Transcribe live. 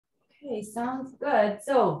Okay, sounds good.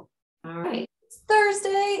 So, all right, it's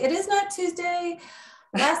Thursday. It is not Tuesday.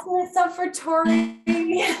 Last minute stuff for Tori.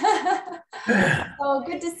 So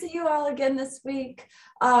good to see you all again this week.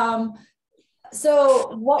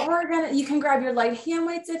 So what we're gonna, you can grab your light hand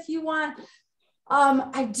weights if you want.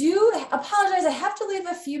 I do apologize. I have to leave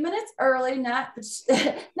a few minutes early, not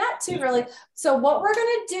too early. So what we're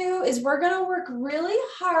gonna do is we're gonna work really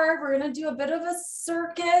hard. We're gonna do a bit of a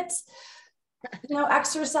circuit,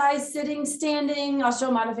 exercise, sitting, standing. I'll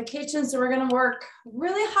show modifications. So we're going to work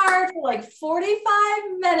really hard for like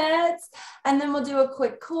 45 minutes, and then we'll do a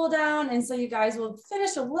quick cool down. And so you guys will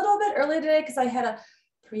finish a little bit early today because I had a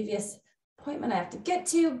previous appointment I have to get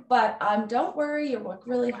to, but don't worry, you work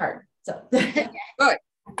really hard. So good. I'm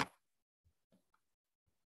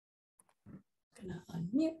gonna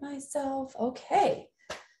unmute myself. Okay,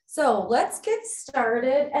 so let's get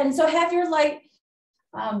started. And so have your light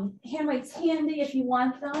hand weights handy if you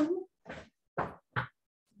want them.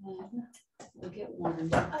 And we'll get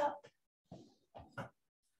warmed up.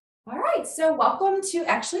 All right, so welcome to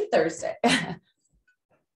actually Thursday. Okay.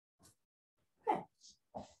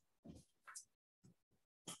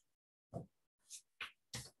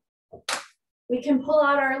 We can pull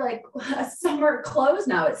out our summer clothes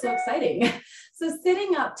now. It's so exciting. So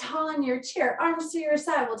sitting up tall in your chair, arms to your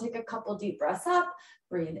side, we'll take a couple deep breaths up,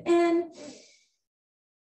 breathe in.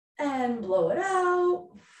 And blow it out.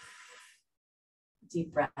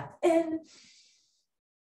 Deep breath in.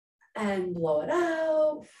 And blow it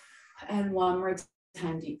out. And one more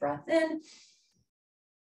time, deep breath in.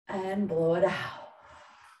 And blow it out.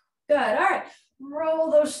 Good. All right.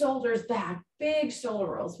 Roll those shoulders back. Big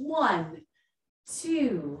shoulder rolls. 1,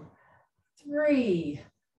 2, 3,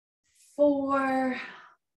 4,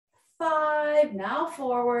 5. Now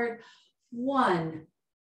forward. 1,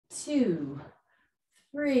 2,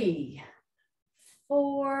 3,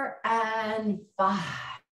 4, and 5.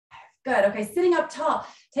 Good. Okay, sitting up tall.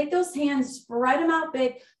 Take those hands, spread them out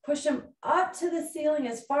big, push them up to the ceiling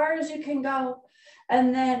as far as you can go,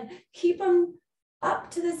 and then keep them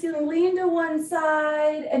up to the ceiling. Lean to one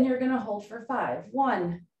side, and you're going to hold for 5.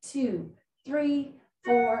 1, 2, 3,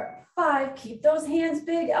 4, 5. Keep those hands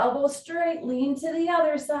big, elbows straight. Lean to the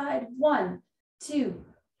other side. 1, 2,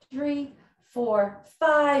 3, 4,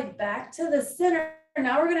 5. Back to the center.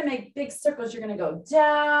 Now we're going to make big circles. You're going to go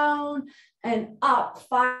down and up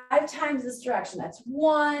 5 times this direction. That's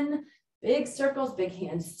 1. Big circles, big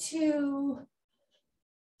hands. 2,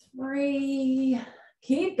 3.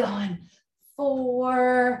 Keep going.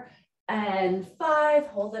 4 and 5.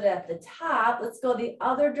 Hold it at the top. Let's go the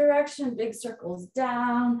other direction. Big circles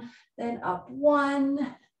down, then up.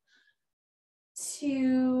 1,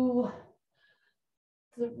 2,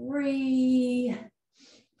 3,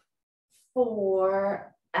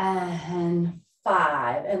 4, and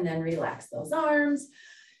 5, and then relax those arms.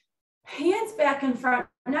 Hands back in front.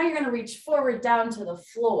 Now you're going to reach forward down to the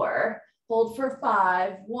floor. Hold for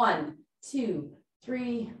 5. 1, 2,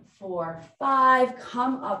 3, 4, 5.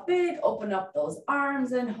 Come up big. Open up those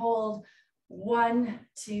arms and hold. 1,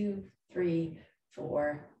 2, 3,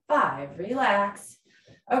 4, 5. Relax.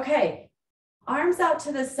 Okay. Arms out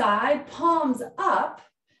to the side. Palms up.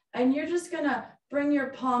 And you're just going to bring your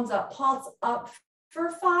palms up, palms up for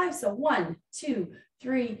 5. So 1, 2,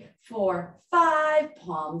 3, 4, 5.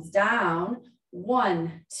 Palms down.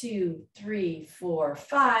 1, 2, 3, 4,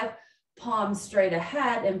 5. Palms straight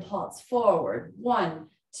ahead and palms forward. 1,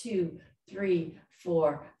 2, 3,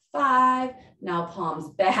 4, 5. Now palms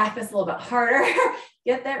back. That's a little bit harder.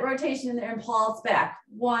 Get that rotation in there and palms back.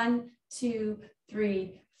 1, 2,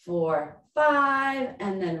 3, 4, 5.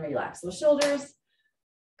 And then relax those shoulders.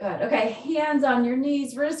 Good. Okay, hands on your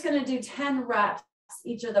knees. We're just going to do 10 reps,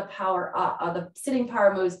 each of the the sitting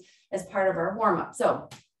power moves as part of our warm up. So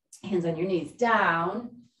hands on your knees, down,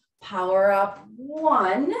 power up.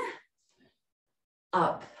 1,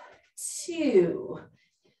 up, 2,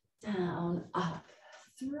 down, up,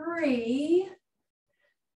 3,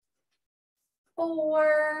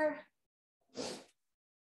 4,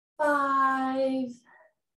 5,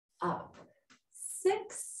 up,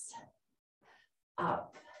 6, up,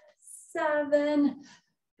 7,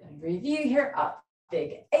 review here, up,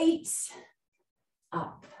 big 8,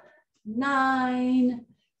 up, 9,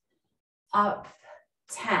 up,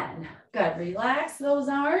 10. Good, relax those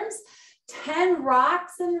arms. 10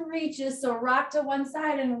 rocks and reaches. So rock to one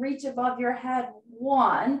side and reach above your head.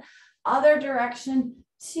 1, other direction.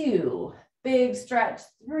 2, big stretch.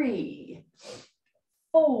 3,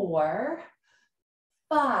 4,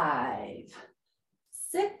 5,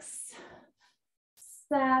 6,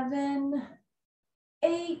 7,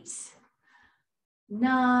 8,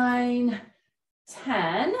 9,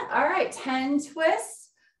 10. All right, 10 twists.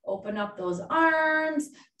 Open up those arms,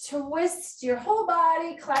 twist your whole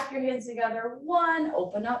body, clap your hands together. 1,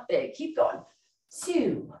 open up big, keep going.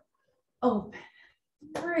 2, open.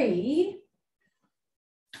 3,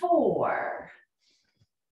 4,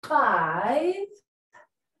 5,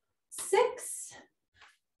 6,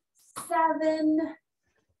 7,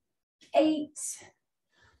 8,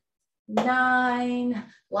 9,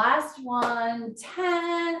 last one,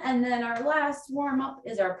 10, and then our last warm up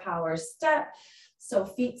is our power step. So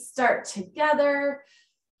feet start together.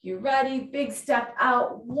 You ready? Big step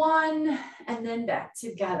out, 1, and then back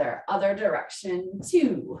together. Other direction,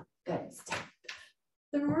 2, good step.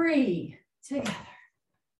 3, together.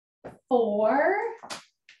 4,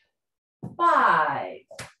 5,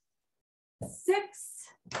 6,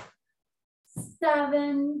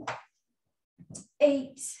 7,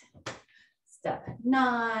 8, step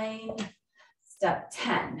 9, step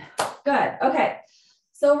 10. Good, okay.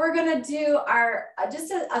 So we're gonna do our,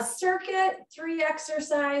 just a circuit, 3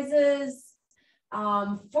 exercises,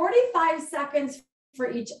 45 seconds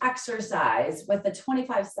for each exercise with a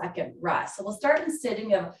 25-second rest. So we'll start in sitting,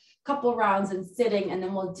 we have a couple rounds in sitting, and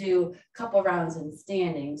then we'll do a couple rounds in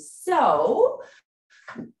standing. So,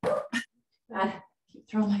 I keep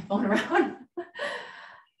throwing my phone around.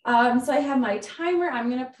 So I have my timer. I'm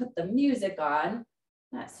gonna put the music on,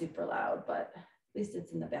 not super loud, but at least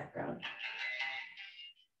it's in the background.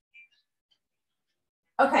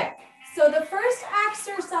 Okay, so the first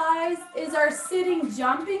exercise is our sitting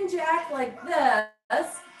jumping jack like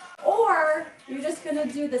this, or you're just gonna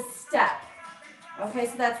do the step. Okay,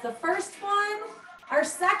 so that's the first one. Our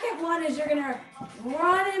second one is you're gonna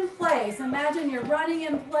run in place. Imagine you're running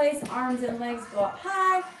in place, arms and legs go up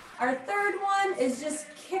high. Our third one is just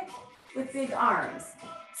kick with big arms.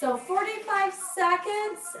 So 45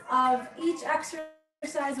 seconds of each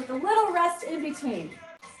exercise with a little rest in between.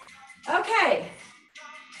 Okay.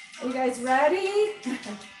 Are you guys ready?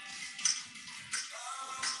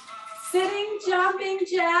 Sitting, jumping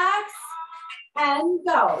jacks, and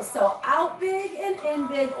go. So out big and in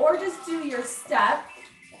big, or just do your step.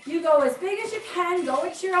 You go as big as you can, go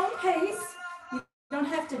at your own pace. You don't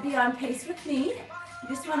have to be on pace with me. You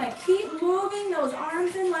just want to keep moving those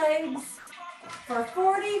arms and legs for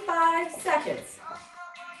 45 seconds.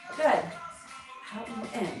 Good. Out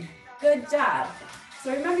and in. Good job.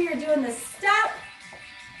 So remember, you're doing the step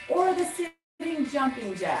or the sitting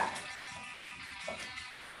jumping jack.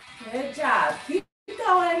 Good job. Keep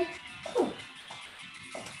going. Ooh.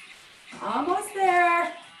 Almost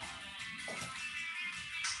there.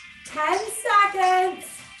 10 seconds.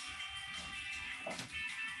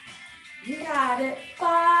 You got it.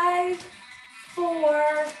 5,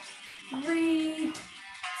 4, 3,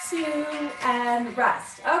 2, and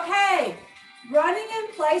rest. Okay. Running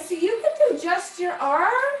in place. So you can do just your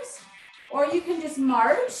arms, or you can just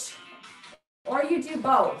march, or you do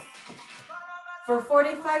both. For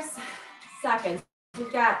 45 seconds,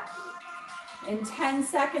 we've got, in 10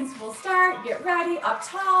 seconds, we'll start. Get ready, up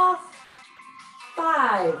tall.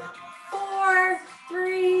 5, 4,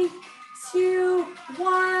 3, 2,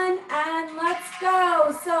 1, and let's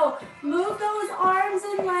go. So move those arms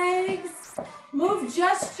and legs. Move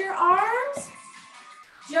just your arms,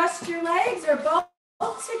 just your legs, or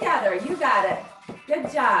both together. You got it.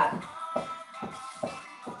 Good job.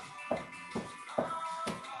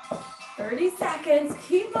 30 seconds,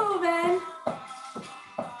 keep moving.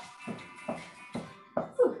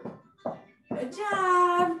 Whew. Good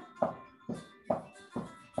job.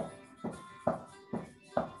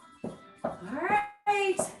 All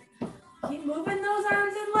right, keep moving those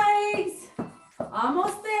arms and legs.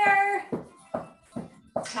 Almost there.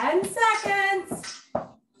 10 seconds.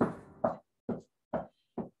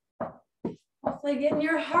 Hopefully getting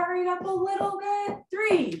your heart rate up a little bit.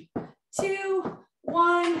 3, 2,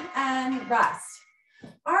 1, and rest.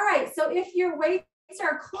 All right, so if your weights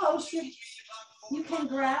are close, you can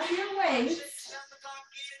grab your weights.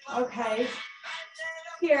 Okay,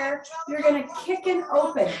 here, you're gonna kick and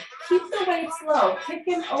open. Keep the weights low, kick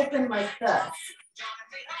and open like this.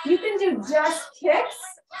 You can do just kicks,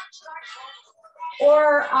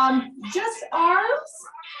 or just arms,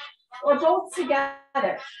 or both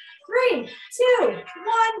together. 3, 2, 1,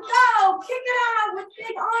 go. Kick it out with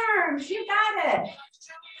big arms. You got it.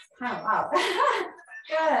 Kind of loud.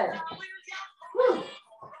 Good. Whew.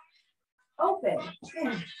 Open.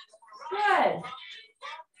 Good.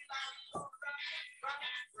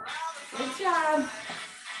 Good job.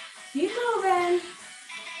 Keep moving.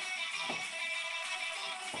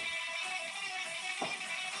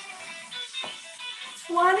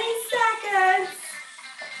 ...20 seconds.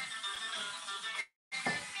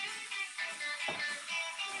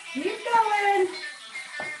 Keep going.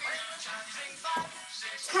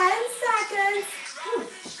 10 seconds. Whew.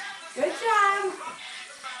 Good job.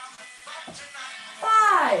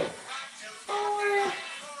 5, 4,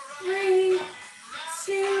 3,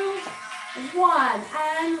 2, 1,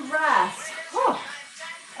 and rest. Whew.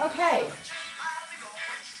 Okay.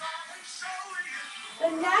 The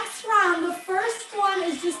next round, the first one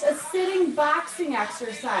is just a sitting boxing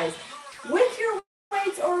exercise. With your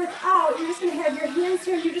weights or without, you're just going to have your hands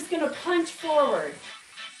here and you're just going to punch forward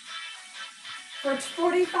for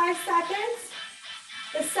 45 seconds.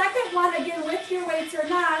 The second one, again, with your weights or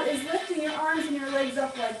not, is lifting your arms and your legs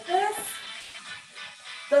up like this.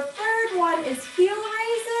 The third one is heel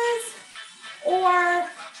raises, or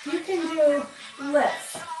you can do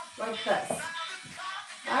lifts like this.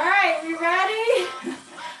 All right, we ready?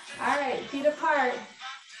 All right, feet apart.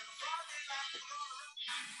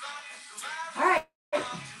 All right,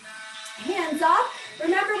 hands up.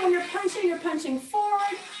 Remember, when you're punching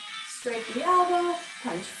forward, straighten the elbow,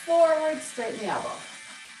 punch forward, straighten the elbow.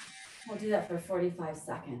 We'll do that for 45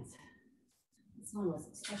 seconds. This one was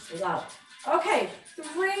especially loud. Okay,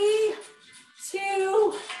 3,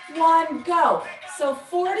 2, 1, go. So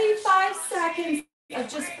 45 seconds of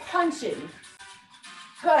just punching.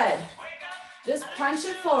 Good. Just punch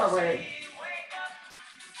it forward.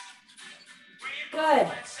 Good.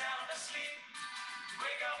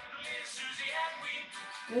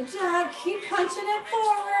 Good job. Keep punching it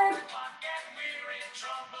forward.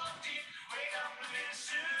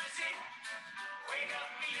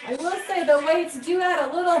 I will say the weights do add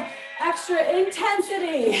a little extra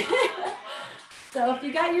intensity. So if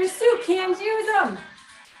you got your soup cans, use them.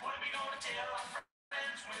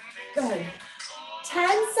 Good.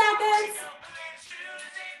 10 seconds.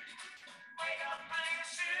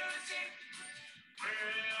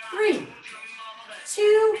 3,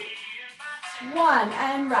 2, 1,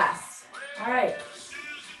 and rest. All right.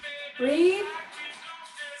 Breathe.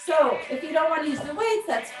 So if you don't want to use the weights,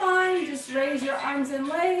 that's fine. Just raise your arms and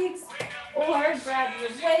legs or grab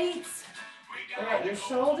your weights. They're at your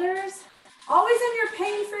shoulders. Always in your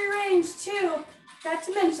pain-free range too. Got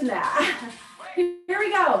to mention that. Here we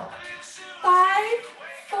go. 5,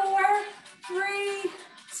 4, 3,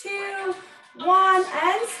 2, 1,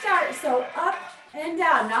 and start. So up and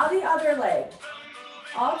down. Now the other leg.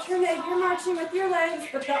 Alternate, you're marching with your legs,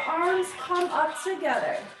 but the arms come up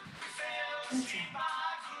together. Okay.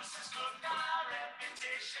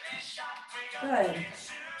 Good.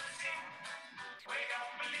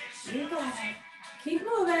 You got it. Keep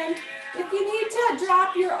moving. If you need to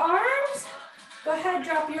drop your arms, go ahead,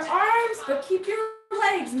 drop your arms, but keep your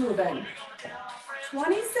legs moving.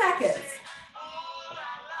 20 seconds.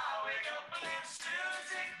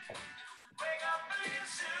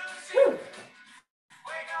 Whew.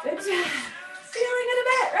 Good job. Feeling it a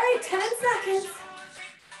bit, right? 10 seconds.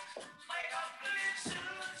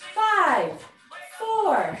 5,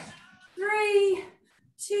 4, 3,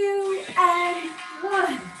 2, and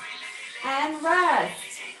 1. And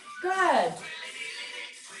rest. Good.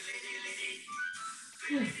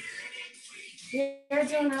 You're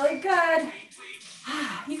doing really good.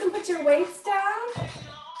 You can put your weights down.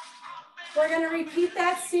 We're going to repeat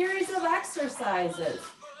that series of exercises.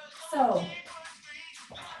 So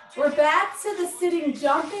we're back to the sitting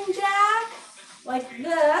jumping jack, like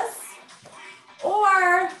this,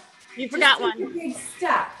 or you forgot just take one. a big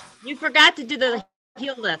step. You forgot to do the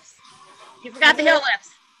heel lifts. You forgot the heel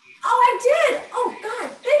lifts. Oh, I did. Oh,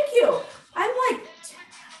 God, thank you. I'm like,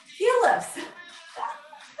 heel lifts.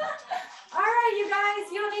 All right, you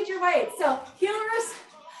guys, you don't need your weights. So healers,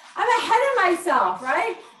 I'm ahead of myself,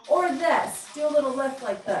 right? Or this, do a little lift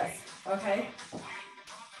like this, okay?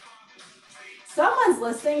 Someone's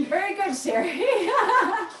listening. Very good, Sherry.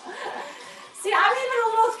 See, I'm even a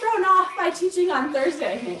little thrown off by teaching on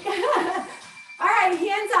Thursday, I think. All right,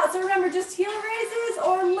 hands out. So remember, just heel raises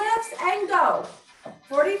or lifts and go.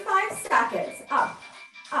 45 seconds. Up,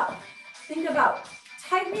 up. Think about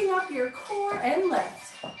tightening up your core and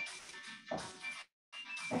lift.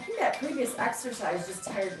 I think that previous exercise just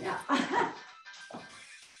tired me up.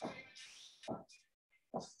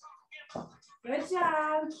 Good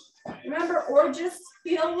job. Remember, or just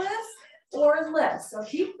heel lifts or lifts. So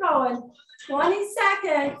keep going. 20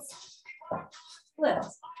 seconds.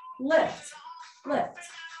 Lift, lift, lift,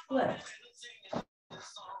 lift,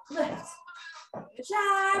 lift. Good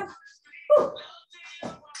job. Whew.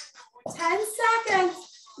 10 seconds.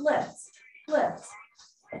 Lift, lift.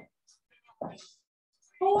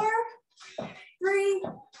 4, 3,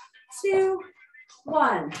 2, 1.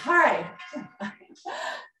 All right.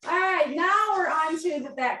 All right, now we're on to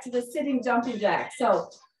back to the sitting jumping jack. So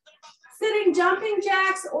sitting jumping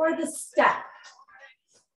jacks or the step.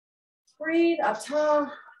 Breathe up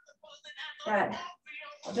tall. Got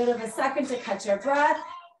a bit of a second to catch your breath.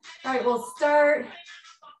 All right, we'll start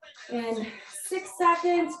in 6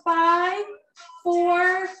 seconds. 5,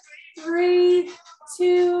 4, 3,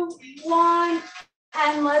 2, 1,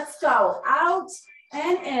 and let's go. Out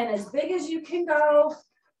and in, as big as you can go,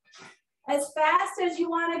 as fast as you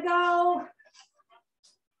want to go.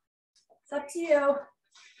 It's up to you.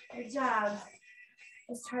 Good job.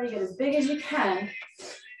 Just try to get as big as you can.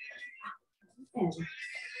 In.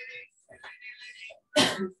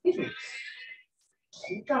 Excuse me.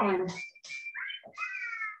 Keep going.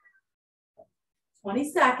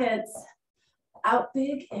 20 seconds. Out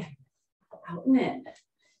big, in. Out and in.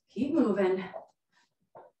 Keep moving.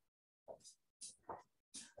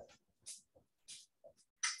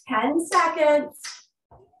 10 seconds.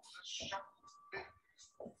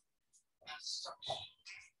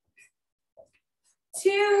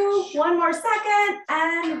 2, 1 more second,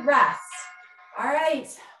 and rest. All right,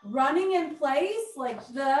 running in place like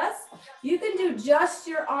this. You can do just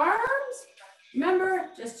your arms, remember,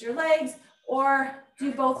 just your legs, or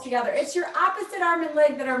do both together. It's your opposite arm and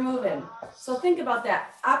leg that are moving. So think about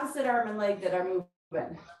that, opposite arm and leg that are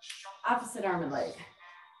moving. Opposite arm and leg.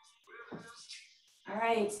 All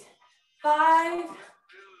right, 5,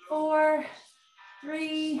 4,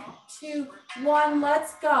 3, 2, 1,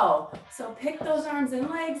 let's go. So pick those arms and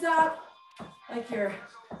legs up like you're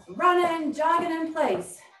running, jogging in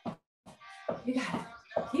place. You got it.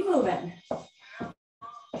 Keep moving.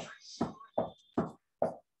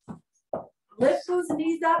 Lift those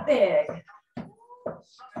knees up big. All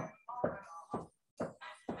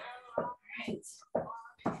right.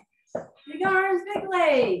 Big arms, big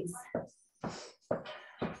legs.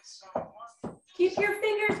 Keep your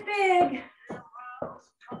fingers big.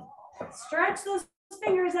 Stretch those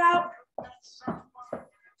fingers out.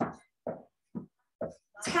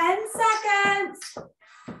 10 seconds.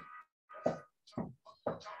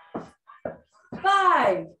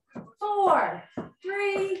 5, 4,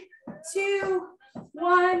 3, 2,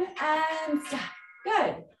 1, and stop.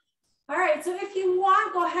 Good. All right, so if you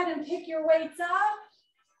want, go ahead and pick your weights up.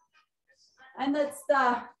 And that's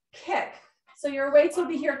the kick. So your weights will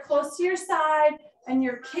be here close to your side, and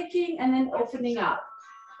you're kicking and then opening up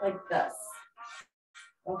like this.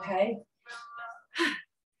 Okay.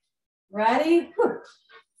 Ready?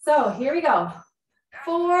 So here we go.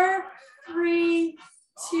 4, 3,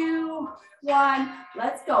 2, 1.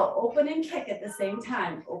 Let's go. Open and kick at the same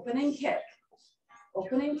time. Open and kick.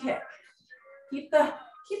 Open and kick. Keep the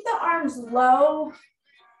arms low.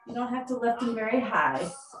 You don't have to lift them very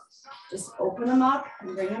high. Just open them up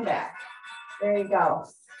and bring them back. There you go.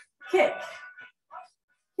 Kick.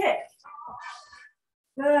 Kick.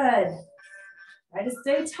 Good. Try to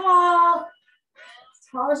stay tall. As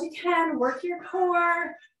tall as you can. Work your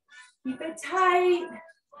core. Keep it tight.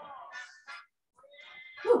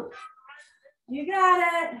 Whew. You got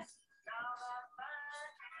it.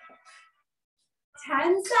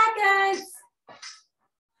 10 seconds.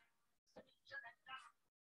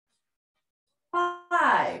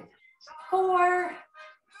 5, 4,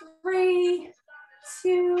 3,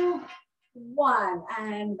 2, 1,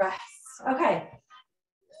 and rest. Okay.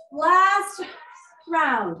 Last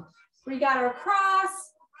round. We got our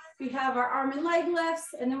cross, we have our arm and leg lifts,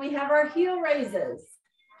 and then we have our heel raises.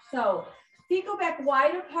 So feet go back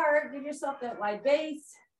wide apart, give yourself that wide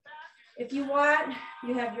base. If you want,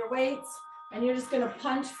 you have your weights, and you're just gonna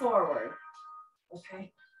punch forward,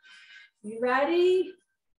 okay? You ready?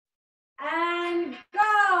 And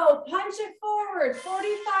go, punch it forward,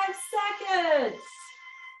 45 seconds.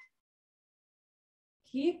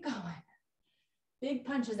 Keep going. Big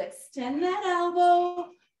punches, extend that elbow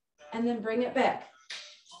and then bring it back.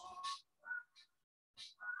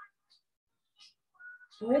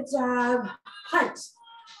 Good job, punch.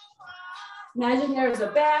 Imagine there's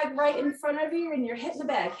a bag right in front of you and you're hitting the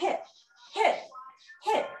bag. Hit, hit,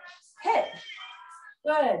 hit, hit.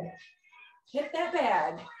 Good, hit that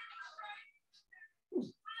bag.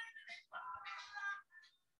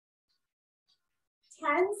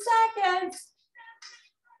 10 seconds.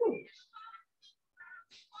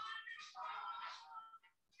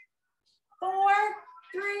 4,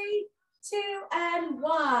 3, 2, and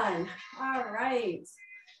 1. All right.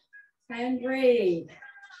 And breathe.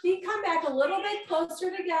 Feet come back a little bit closer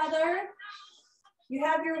together. You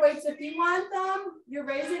have your weights if you want them. You're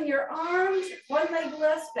raising your arms. One leg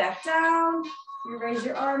lifts back down. You raise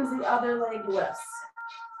your arms, the other leg lifts.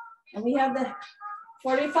 And we have the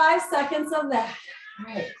 45 seconds of that. All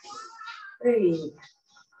right. Breathe.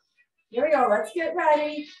 Here we go. Let's get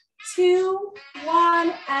ready. 2,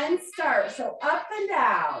 1, and start. So up and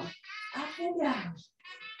down, up and down.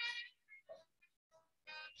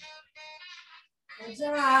 Good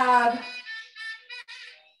job.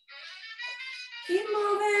 Keep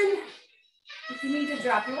moving. If you need to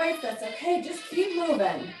drop your weight, that's okay. Just keep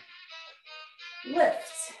moving.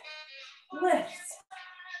 Lift, lift.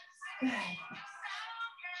 Good.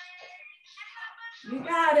 You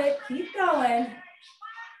got it. Keep going.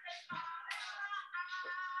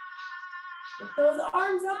 Get those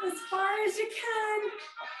arms up as far as you can.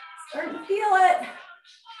 Starting to feel it.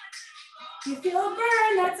 You feel a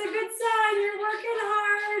burn. That's a good sign. You're working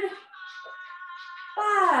hard.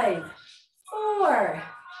 5, 4,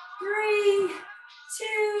 3,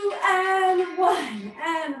 2, and 1.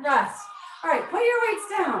 And rest. All right, put your weights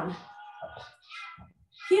down.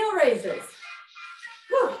 Heel raises.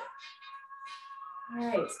 Whew. All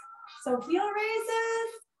right, so heel raises,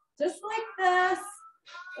 just like this,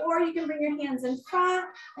 or you can bring your hands in front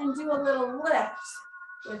and do a little lift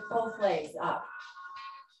with both legs up.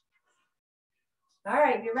 All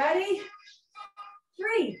right, you ready?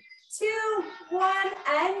 3, 2, 1,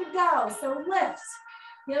 and go. So lift,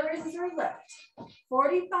 heel raises or lift.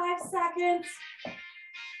 45 seconds.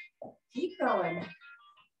 Keep going.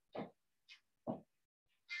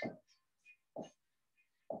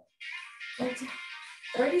 Good.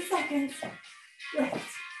 30 seconds. Lift,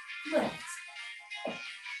 lift,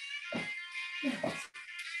 lift.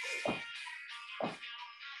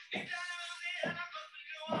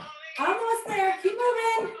 Almost there. Keep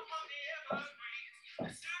moving.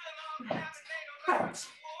 Crunch,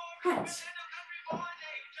 crunch.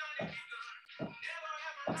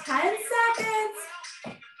 10 seconds.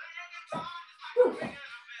 Whew.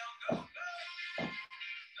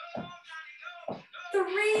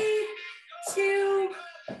 3, 2,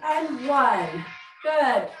 and 1.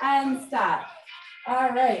 Good, and stop. All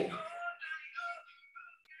right.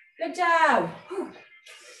 Good job. Whew.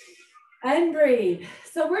 And breathe.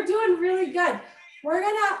 So we're doing really good. We're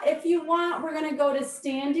gonna, if you want, we're gonna go to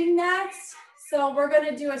standing next. So we're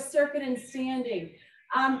gonna do a circuit in standing.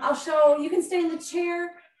 I'll show, you can stay in the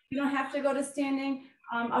chair. You don't have to go to standing.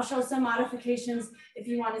 I'll show some modifications if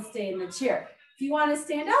you want to stay in the chair. If you want to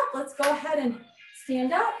stand up, let's go ahead and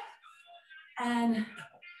stand up. And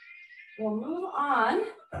we'll move on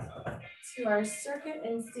to our circuit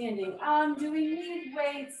in standing. Do we need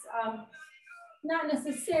weights? Not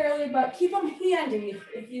necessarily, but keep them handy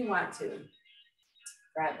if you want to.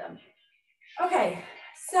 Grab them. Okay,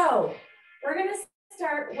 so we're gonna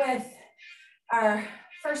start with our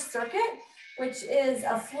first circuit, which is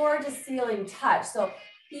a floor to ceiling touch. So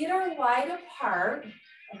feet are wide apart,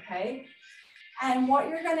 okay? And what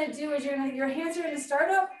you're gonna do is your hands are gonna start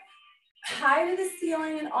up high to the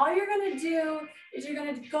ceiling, and all you're gonna do is you're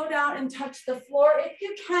gonna go down and touch the floor if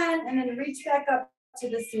you can, and then reach back up to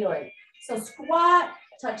the ceiling. So squat,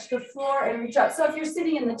 touch the floor, and reach up. So if you're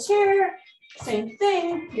sitting in the chair, same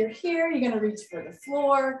thing. You're here, you're gonna reach for the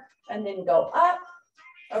floor, and then go up,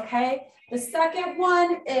 okay? The second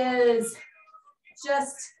one is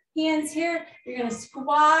just hands here. You're gonna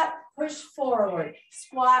squat, push forward.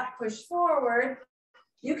 Squat, push forward.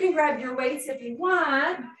 You can grab your weights if you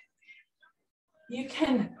want. You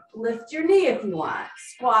can lift your knee if you want.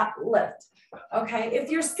 Squat, lift. Okay,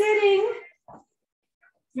 if you're sitting,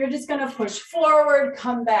 you're just gonna push forward,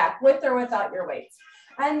 come back with or without your weights.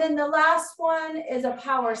 And then the last one is a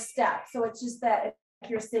power step. So it's just that if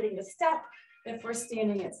you're sitting, the step. If we're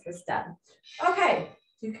standing, it's the step. Okay,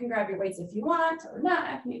 you can grab your weights if you want or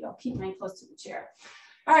not. Maybe I'll keep mine close to the chair.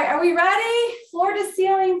 All right, are we ready? Floor to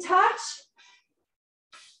ceiling touch.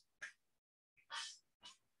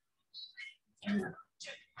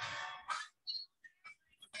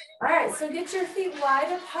 All right, so get your feet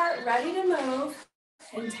wide apart, ready to move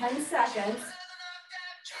in 10 seconds.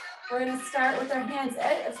 We're gonna start with our hands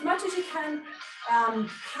as much as you can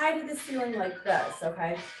high to the ceiling like this,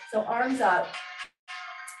 okay? So arms up,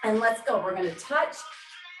 and let's go. We're gonna touch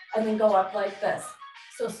and then go up like this.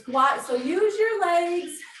 So squat, so use your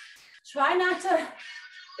legs. Try not to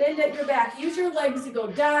bend at your back. Use your legs to go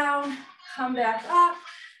down, come back up.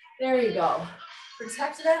 There you go.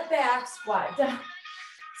 Protect that back, squat down.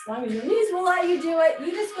 As long as your knees will let you do it,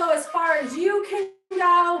 you just go as far as you can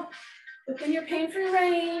go within your pain-free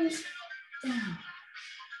range. Down,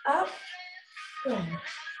 up, down,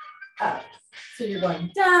 up. So you're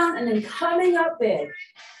going down and then coming up big.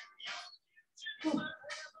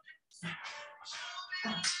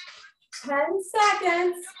 10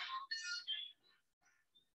 seconds.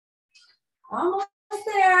 Almost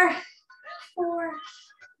there. 4,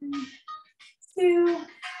 3, 2,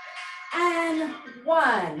 and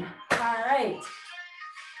 1. All right.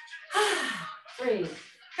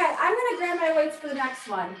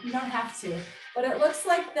 one. You don't have to, but it looks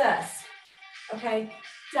like this. Okay,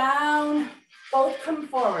 down, both come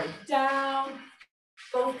forward, down,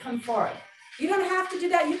 both come forward. You don't have to do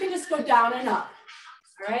that. You can just go down and up,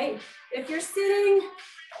 all right? If you're sitting,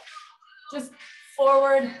 just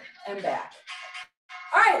forward and back.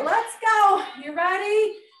 All right, let's go. You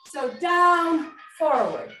ready? So down,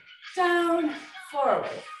 forward, down, forward.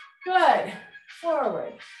 Good,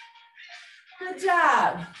 forward. Good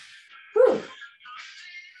job. Whew.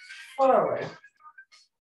 Forward.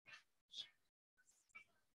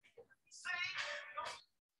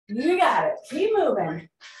 You got it. Keep moving.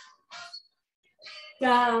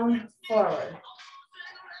 Down, forward.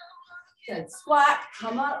 Good. Squat,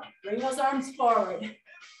 come up, bring those arms forward.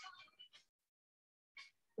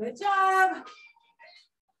 Good job.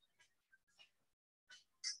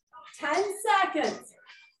 10 seconds.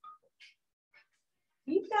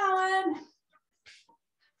 Keep going.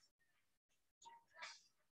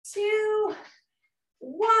 2,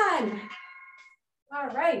 1. All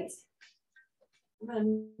right. I'm going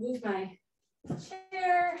to move my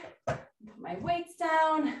chair, put my weights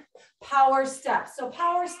down. Power step. So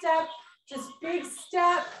power step, just big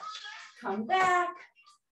step, come back,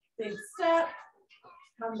 big step,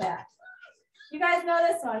 come back. You guys know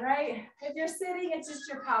this one, right? If you're sitting, it's just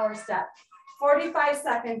your power step. 45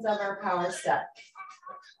 seconds of our power step.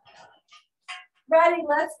 Ready,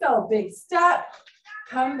 let's go. Big step,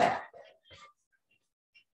 come back.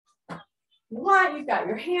 You want, you've got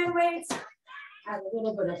your hand weights. Add a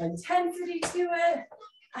little bit of intensity to it.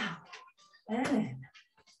 Out and in.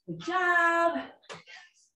 Good job.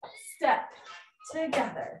 Step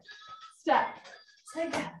together. Step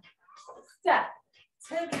together. Step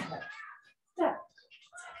together. Step.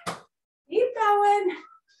 Keep going.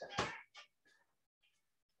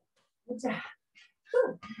 Good job.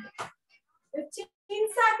 Whew. 15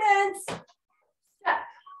 seconds. Step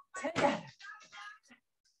together.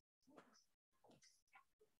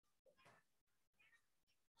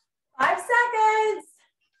 5 seconds.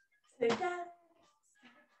 Together.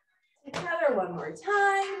 Together one more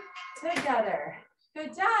time. Together.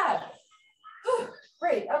 Good job. Whew.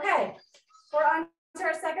 Great. Okay. We're on to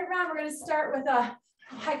our second round. We're going to start with a,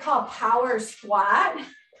 I call power squat.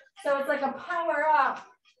 So it's like a power up.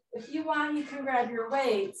 If you want, you can grab your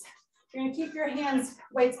weights. You're going to keep your hands,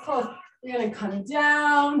 weights close. You're going to come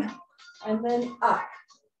down and then up.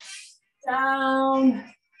 Down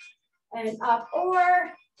and up.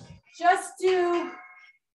 Or just do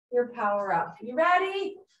your power up. You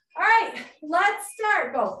ready? All right, let's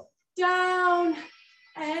start. Go down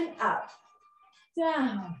and up.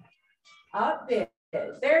 Down, up, big.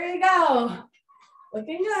 There you go.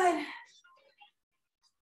 Looking good.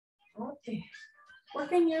 Okay.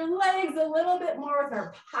 Working your legs a little bit more with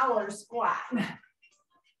our power squat.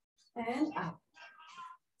 And up.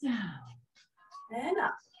 Down. And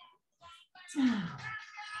up. Down.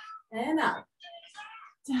 And up.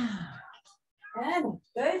 Down. And up.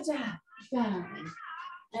 Good job. Down.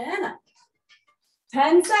 And up.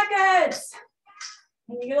 10 seconds.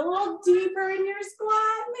 Can you get a little deeper in your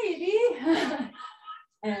squat? Maybe.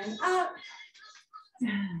 And up.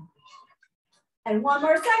 Down. And one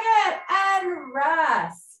more second. And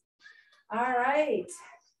rest. All right.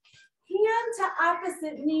 Hand to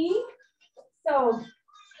opposite knee. So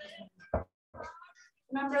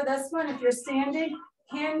remember this one, if you're standing,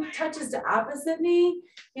 hand touches to opposite knee,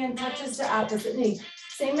 hand touches to opposite knee.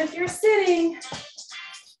 Same if you're sitting,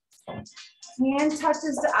 hand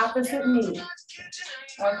touches to opposite knee.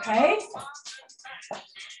 Okay?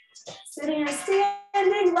 Sitting or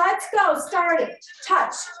standing, let's go. Start it.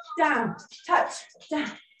 Touch, down, touch,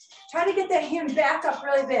 down. Try to get that hand back up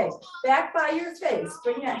really big. Back by your face.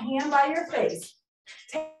 Bring that hand by your face.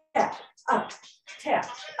 Tap, up, tap,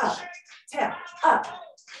 up, tap, up,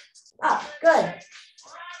 up. Good.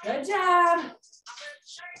 Good job.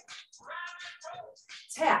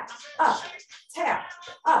 Tap, up, tap,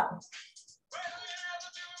 up.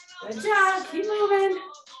 Good job. Keep moving.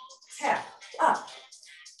 Tap, up,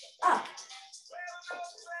 up.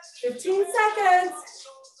 15 seconds.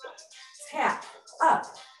 Tap, up,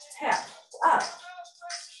 tap, up.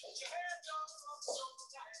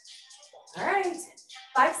 All right.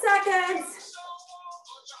 5 seconds.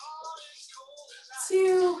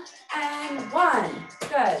 2 and 1.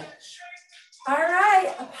 Good. All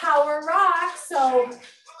right, a power rock. So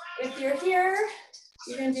if you're here,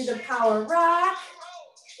 you're going to do the power rock.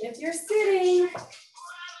 If you're sitting,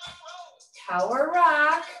 power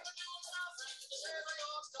rock.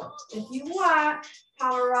 If you want,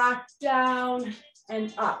 power rock down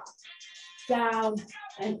and up, down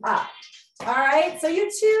and up. All right, so you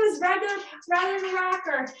choose regular rock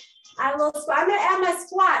or Add a little squat. I'm gonna add my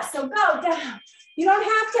squat, so go down. You don't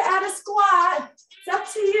have to add a squat, it's up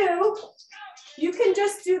to you. You can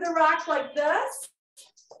just do the rock like this,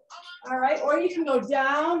 all right? Or you can go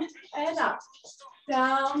down and up,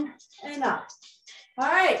 down and up. All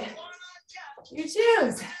right, you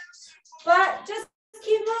choose, but just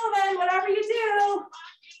keep moving, whatever you do.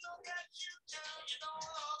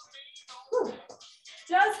 Whew.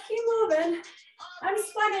 Just keep moving. I'm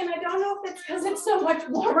sweating. I don't know if it's because it's so much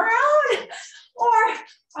warmer out or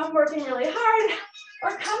I'm working really hard or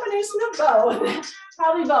a combination of both.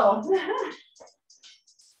 Probably both.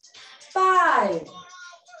 5,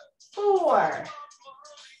 4,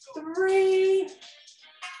 3,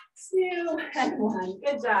 2, and 1.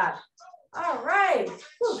 Good job. All right.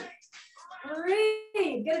 Whew.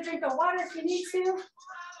 Breathe. Get a drink of water if you need to.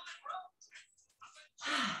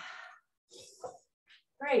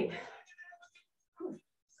 Great.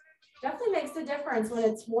 Definitely makes a difference when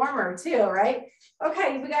it's warmer too, right?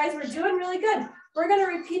 Okay, you guys, we're doing really good. We're gonna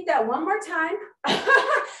repeat that one more time.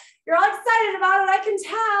 You're all excited about it, I can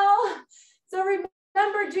tell. So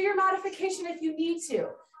remember, do your modification if you need to.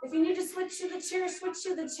 If you need to switch to the chair, switch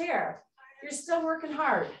to the chair. You're still working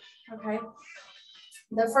hard, okay?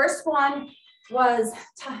 The first one was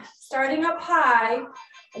starting up high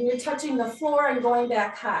and you're touching the floor and going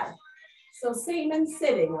back high. So same in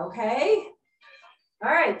sitting, okay?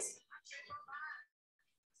 All right.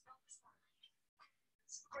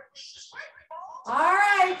 All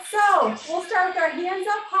right, so we'll start with our hands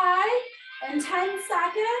up high in 10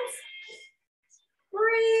 seconds.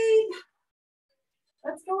 Breathe.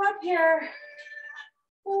 Let's go up here.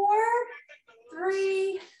 4,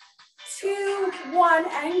 3, 2, 1,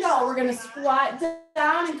 and go. We're gonna squat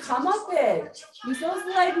down and come up big. Use those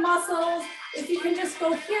leg muscles. If you can just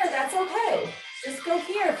go here, that's okay. Just go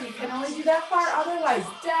here if you can only do that far. Otherwise,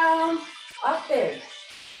 down, up big.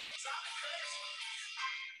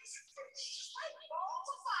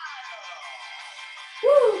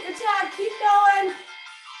 Woo, good job, keep going.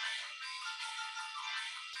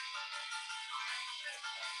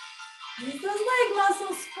 Use those leg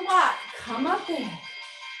muscles, squat, come up big.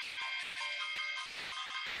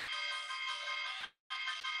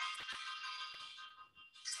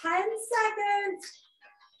 Ten seconds.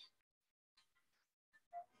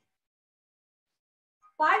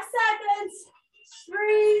 5 seconds.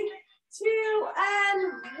 3, 2, and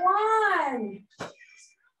 1.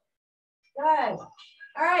 Good.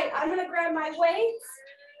 All right, I'm gonna grab my weights.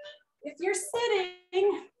 If you're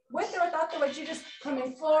sitting with or without the weights, you're just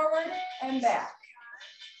coming forward and back.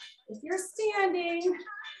 If you're standing,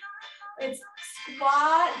 it's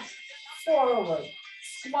squat, forward,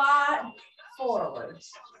 squat, forward.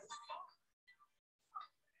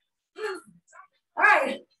 All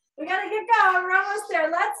right, we gotta get going. We're almost there.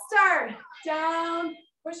 Let's start. Down,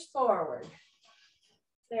 push forward.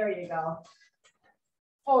 There you go.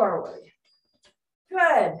 Forward.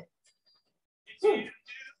 Good. You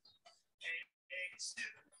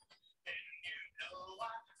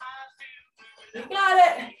got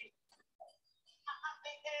it.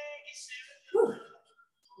 Whew.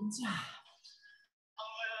 Good job.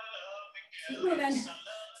 Keep moving.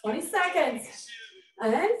 20 seconds.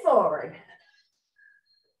 And then forward.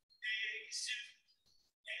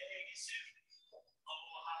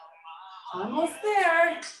 Almost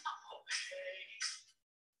there.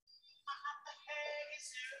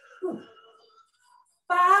 Whew.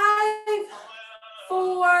 5,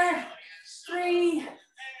 4, 3,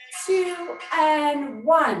 2, and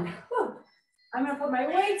 1. Whew. I'm gonna put my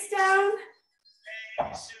weights down.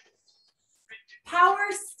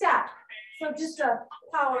 Power step. So just a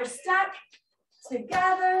power step,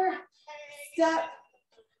 together, step,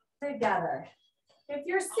 together. If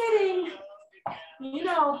you're sitting, you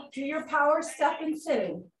know, do your power step and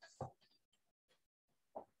sitting.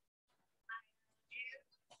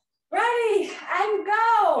 Ready, and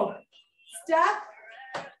go. Step,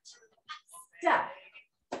 step,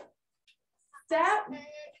 step,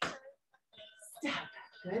 step.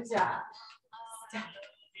 Good job. Step,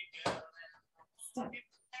 step.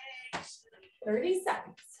 30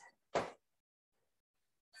 seconds.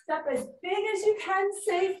 Step as big as you can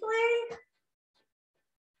safely.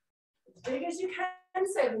 As big as you can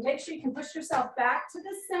safely. Make sure you can push yourself back to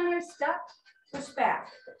the center. Step, push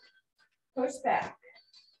back, push back,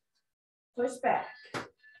 push back.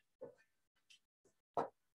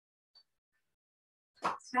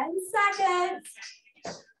 10 seconds.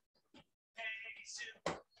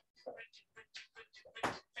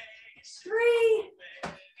 3,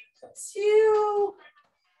 2,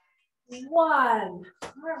 1.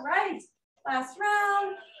 All right, last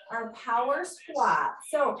round, our power squat.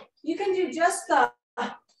 So you can do just the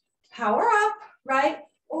power up, right?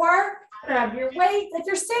 Or grab your weights. If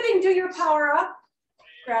you're sitting, do your power up.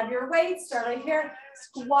 Grab your weights, start right here.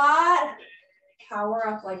 Squat, power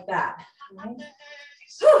up like that. Right?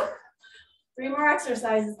 Whew. 3 more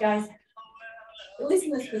exercises, guys. At least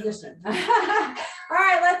in this position. All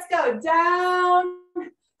right, let's go. Down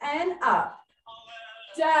and up.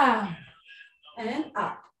 Down and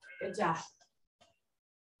up. Good job.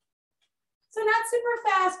 So not super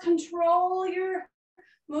fast. Control your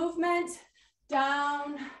movement.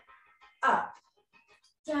 Down, up,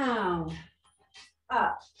 down,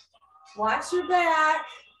 up. Watch your back.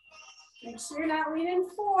 Make sure you're not leaning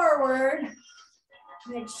forward.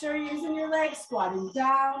 Make sure you're using your legs, squatting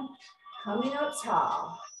down, coming up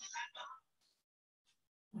tall.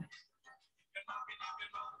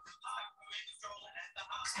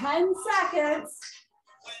 Ten seconds.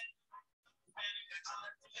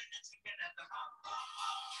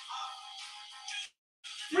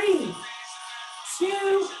 Three,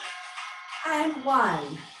 2, and 1.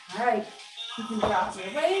 All right, you can drop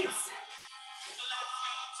your weights.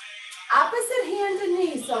 Opposite hand to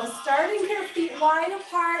knee. So starting here, feet wide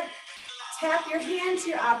apart. Tap your hand to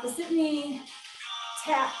your opposite knee.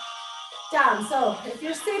 Tap down. So if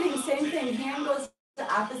you're sitting, same thing. Hand goes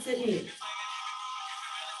to opposite knee.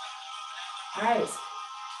 All right,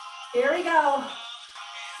 here we go.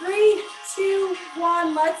 3, 2,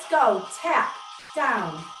 1, let's go. Tap,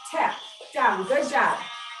 down, tap, down. Good job.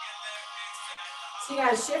 So you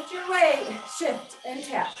guys shift your weight, shift and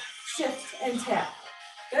tap, shift and tap.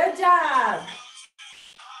 Good job.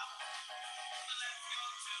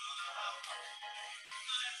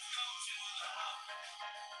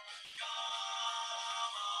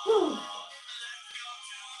 Whew.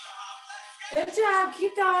 Good job,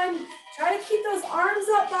 keep going. Try to keep those arms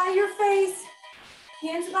up by your face,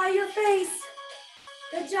 hands by your face.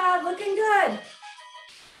 Good job, looking good.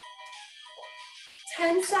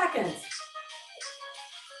 10 seconds.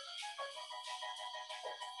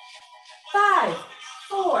 5,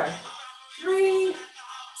 4, 3,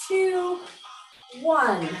 2,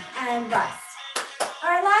 1, and rest. All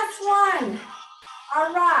right, last one.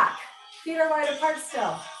 Our rock. Feet are wide apart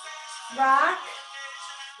still. Rock,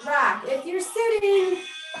 rock. If you're sitting,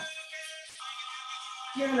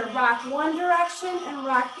 you're gonna rock one direction and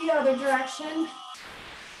rock the other direction.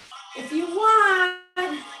 If you want,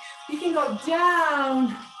 you can go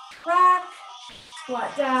down, rock,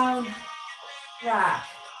 squat down, rock.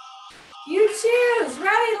 You choose.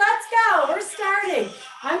 Ready? Let's go. We're starting.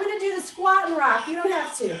 I'm going to do the squat and rock. You don't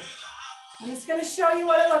have to. I'm just going to show you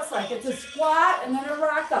what it looks like. It's a squat and then a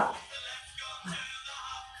rock up.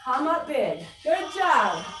 Come up big. Good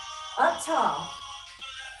job. Up tall.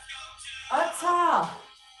 Up tall.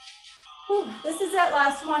 Whew. This is it.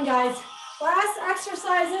 Last one, guys. Last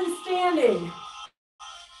exercise in standing.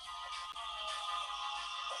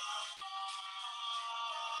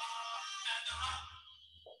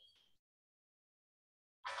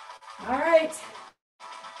 All right.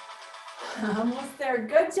 Almost there.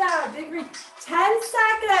 Good job. Big reach. 10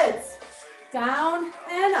 seconds. Down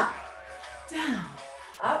and up. Down.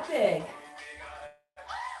 Up big.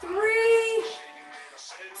 3,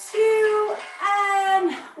 2,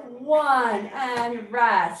 and 1. And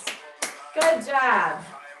rest. Good job.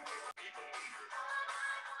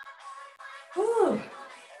 Whew.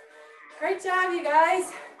 Great job, you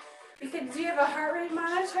guys. Do you have a heart rate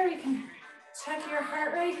monitor? You can check your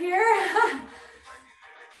heart rate here.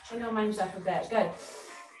 I know mine's up a bit. Good.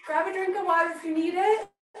 Grab a drink of water if you need it.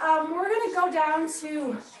 We're going to go down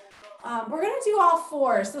to, we're going to do all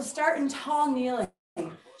 4. So start in tall kneeling.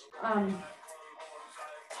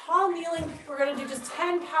 Tall kneeling, we're going to do just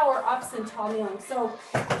 10 power ups in tall kneeling. So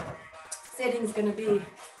sitting is going to be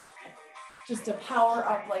just a power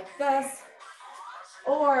up like this,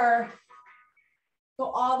 or go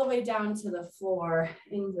all the way down to the floor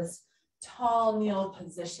in this tall kneel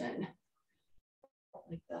position,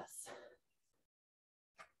 like this.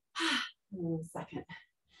 One second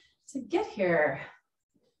to get here.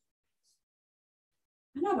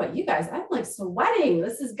 I don't know about you guys, I'm like sweating.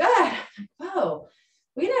 This is good. Whoa,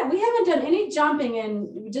 we haven't done any jumping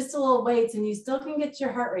and just a little weights, and you still can get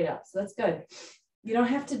your heart rate up. So that's good. You don't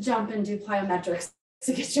have to jump and do plyometrics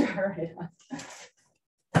to get your heart rate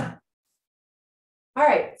up. All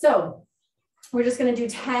right, so we're just going to do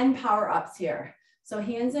 10 power ups here. So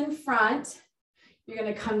hands in front. You're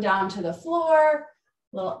going to come down to the floor,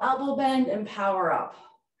 little elbow bend and power up.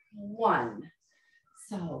 1.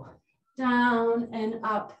 So down and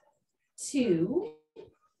up. 2.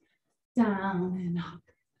 Down and up.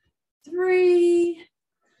 3.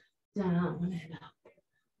 Down and up.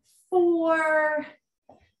 4.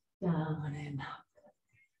 Down and up.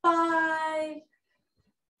 5,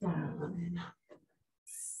 down and up,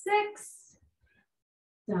 6,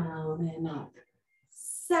 down and up,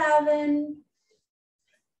 7,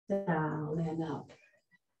 down and up,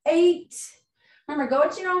 8. Remember, go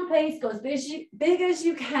at your own pace, go as big as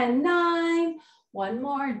you can, 9, one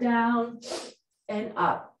more down and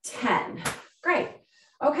up, 10. Great.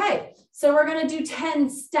 Okay, so we're gonna do 10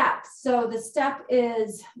 steps. So the step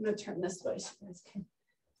is, I'm gonna turn this way so you guys can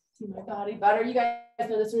see my body better. You guys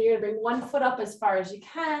know this one, you're gonna bring one foot up as far as you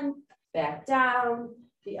can, back down,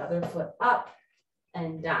 the other foot up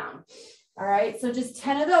and down. All right, so just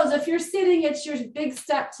 10 of those. If you're sitting, it's your big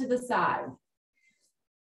step to the side.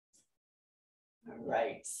 All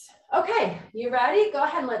right, okay, you ready? Go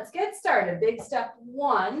ahead, let's get started. Big step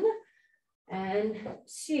 1 and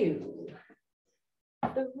 2,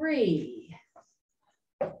 3,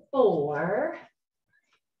 4,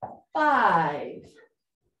 5,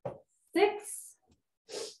 6,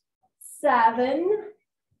 7,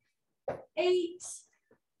 8,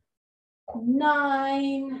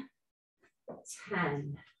 9,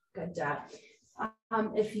 10. Good job.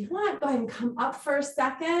 If you want, go ahead and come up for a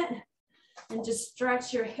second and just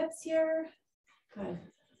stretch your hips here. Good.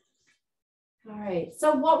 All right.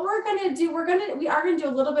 So what we're going to do, we are going to do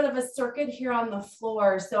a little bit of a circuit here on the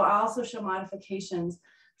floor. So I'll also show modifications.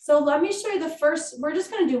 So let me show you the first. We're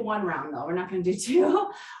just going to do one round though. We're not going to do 2.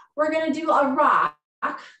 We're going to do a rock,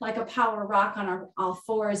 like a power rock on our all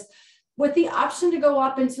fours, with the option to go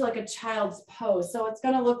up into like a child's pose. So it's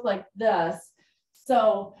going to look like this.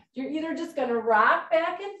 So you're either just going to rock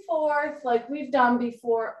back and forth like we've done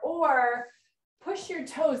before, or push your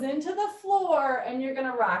toes into the floor and you're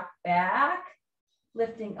going to rock back,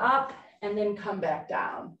 lifting up, and then come back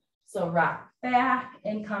down. So rock back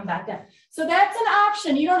and come back down. So that's an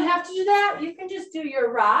option. You don't have to do that. You can just do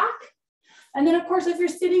your rock. And then of course, if you're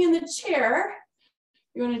sitting in the chair,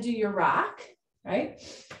 you're going to do your rock, right?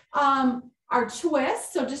 Our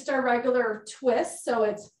twist, so just our regular twist. So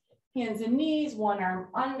it's hands and knees, one arm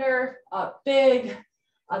under, up big,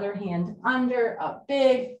 other hand under, up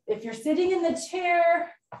big. If you're sitting in the chair,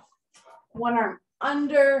 one arm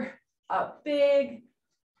under, up big,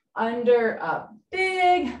 under, up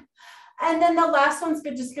big. And then the last one's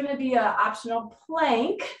just gonna be an optional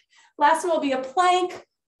plank. Last one will be a plank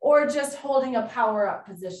or just holding a power up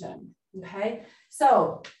position, okay?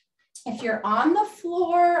 So if you're on the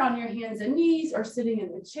floor, on your hands and knees, or sitting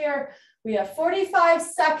in the chair, we have 45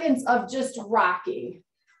 seconds of just rocking.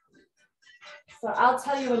 So I'll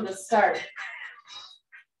tell you when to start.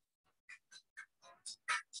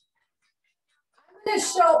 I'm going to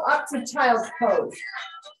show up to child's pose.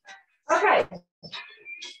 Okay.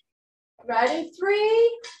 Ready?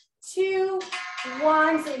 3, 2,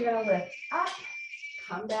 1. So you're going to lift up,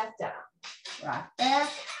 come back down, rock back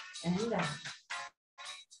and down.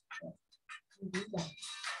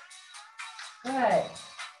 Good.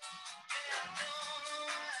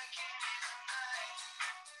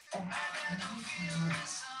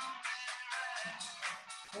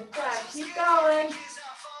 Good job. Keep going.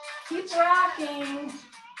 Keep rocking.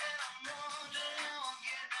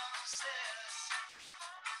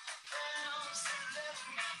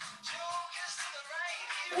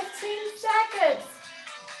 Seconds.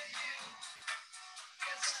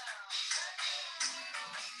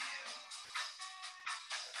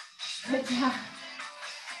 Good job.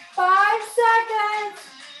 5 seconds.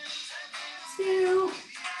 2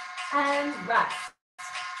 and rest.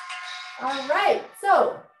 All right,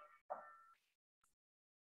 so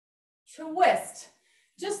twist.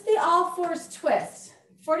 Just the all fours twist.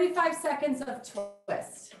 45 seconds of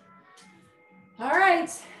twist. All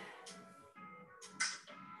right.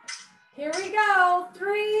 Here we go.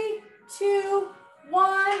 3, 2,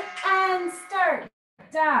 1, and start.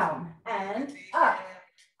 Down and up.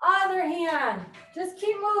 Other hand. Just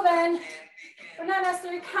keep moving. We're not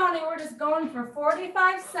necessarily counting. We're just going for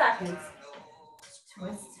 45 seconds.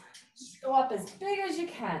 Twist. Go up as big as you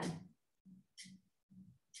can.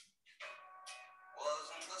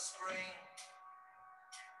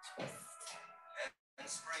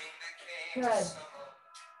 Twist. Good.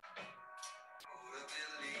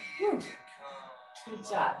 Whew. Good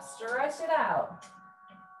job. Stretch it out.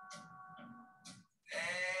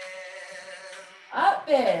 Up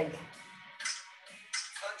big.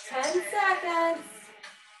 10 seconds.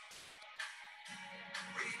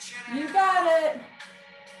 You got it.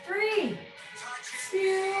 3,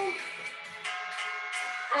 2,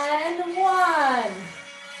 and 1.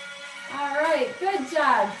 All right, good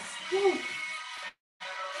job. Whew.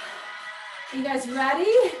 You guys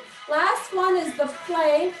ready? Last one is the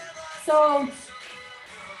plank. So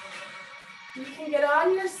you can get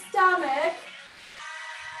on your stomach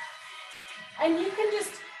And you can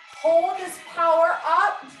just hold this power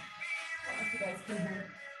up. I don't know if you guys can hear.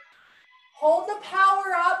 Hold the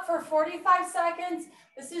power up for 45 seconds.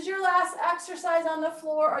 This is your last exercise on the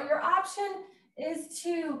floor, or your option is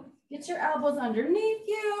to get your elbows underneath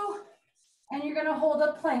you, and you're gonna hold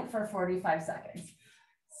a plank for 45 seconds.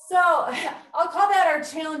 So I'll call that our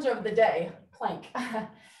challenge of the day, plank. All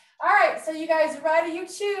right, so you guys ready? You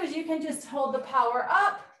choose. You can just hold the power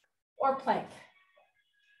up or plank.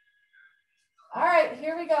 All right,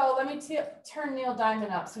 here we go. Let me turn Neil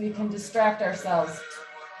Diamond up so we can distract ourselves.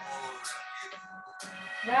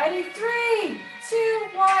 Ready? 3, 2,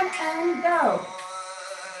 1, and go.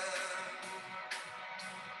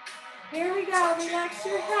 Here we go. Relax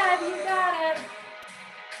your head. You got it.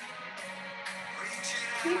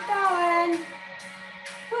 Keep going.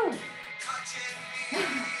 Whew.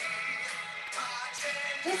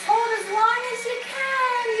 Just hold as long as you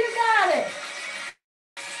can. You got it.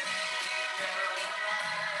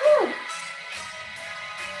 Whew.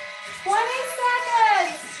 20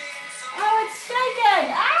 seconds. Oh, it's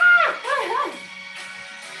shaking. Ah!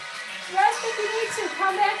 Rest if you need to.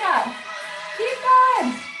 Come back up. Keep going.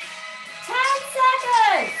 10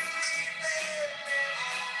 seconds.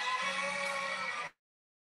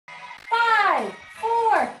 5,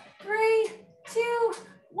 4, 3, 2,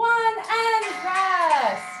 1, and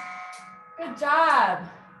rest. Good job.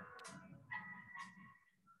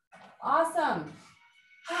 Awesome.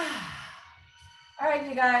 All right,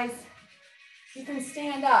 you guys, you can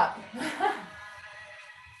stand up.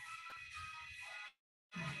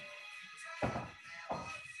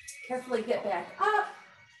 Carefully get back up.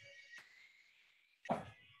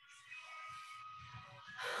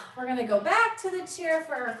 We're gonna go back to the chair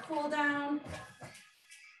for our cool down.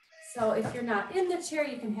 So if you're not in the chair,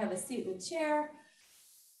 you can have a seat in the chair.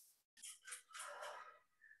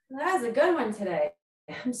 That was a good one today.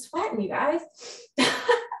 I'm sweating, you guys. I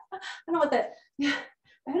don't know what that,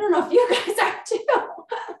 I don't know if you guys are too.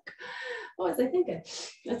 What was I thinking?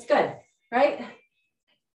 That's good, right?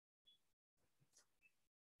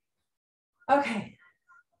 Okay.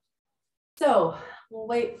 So we'll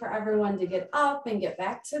wait for everyone to get up and get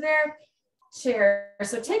back to their chair.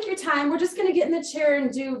 So take your time. We're just gonna get in the chair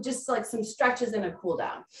and do just like some stretches and a cool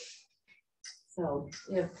down. So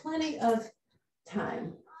we have plenty of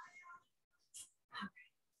time.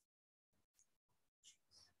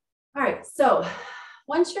 All right, so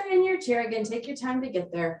once you're in your chair, again, take your time to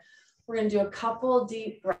get there. We're gonna do a couple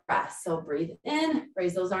deep breaths. So breathe in,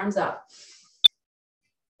 raise those arms up.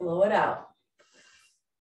 Blow it out.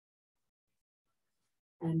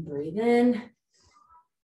 And breathe in.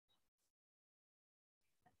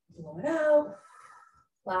 Blow it out.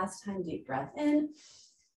 Last time, deep breath in.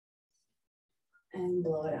 And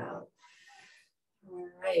blow it out. All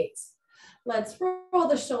right. Let's roll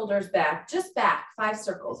the shoulders back, just back, 5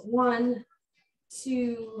 circles. 1,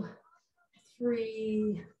 2,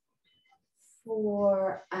 3,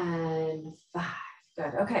 4, and 5.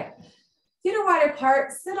 Good, okay. Feet are wide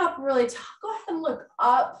apart, sit up really tall. Go ahead and look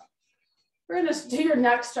up. We're gonna do your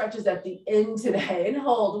neck stretches at the end today and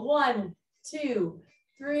hold 1, 2,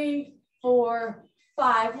 3, 4,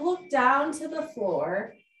 5. Look down to the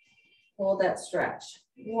floor. Hold that stretch.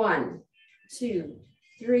 1, 2,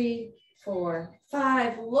 3, 4,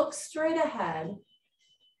 5. Look straight ahead.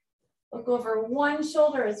 Look over one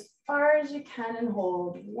shoulder as far as you can and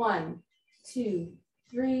hold. 1, 2,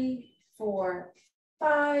 3, 4,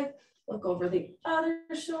 5. Look over the other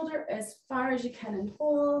shoulder as far as you can and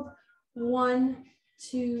hold. 1,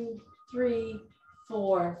 2, 3,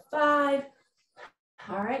 4, 5.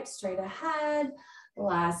 All right, straight ahead.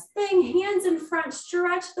 Last thing, hands in front,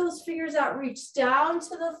 stretch those fingers out, reach down to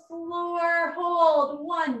the floor, hold.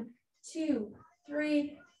 1, 2,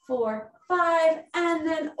 3, 4, 5, and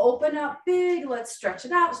then open up big. Let's stretch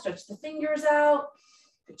it out, stretch the fingers out,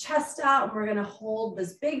 the chest out, and we're gonna hold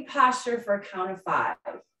this big posture for a count of 5.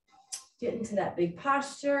 Get into that big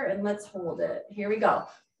posture and let's hold it. Here we go.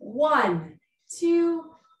 1,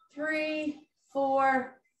 2, 3,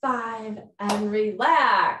 4, 5, and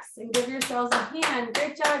relax and give yourselves a hand.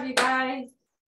 Great job, you guys.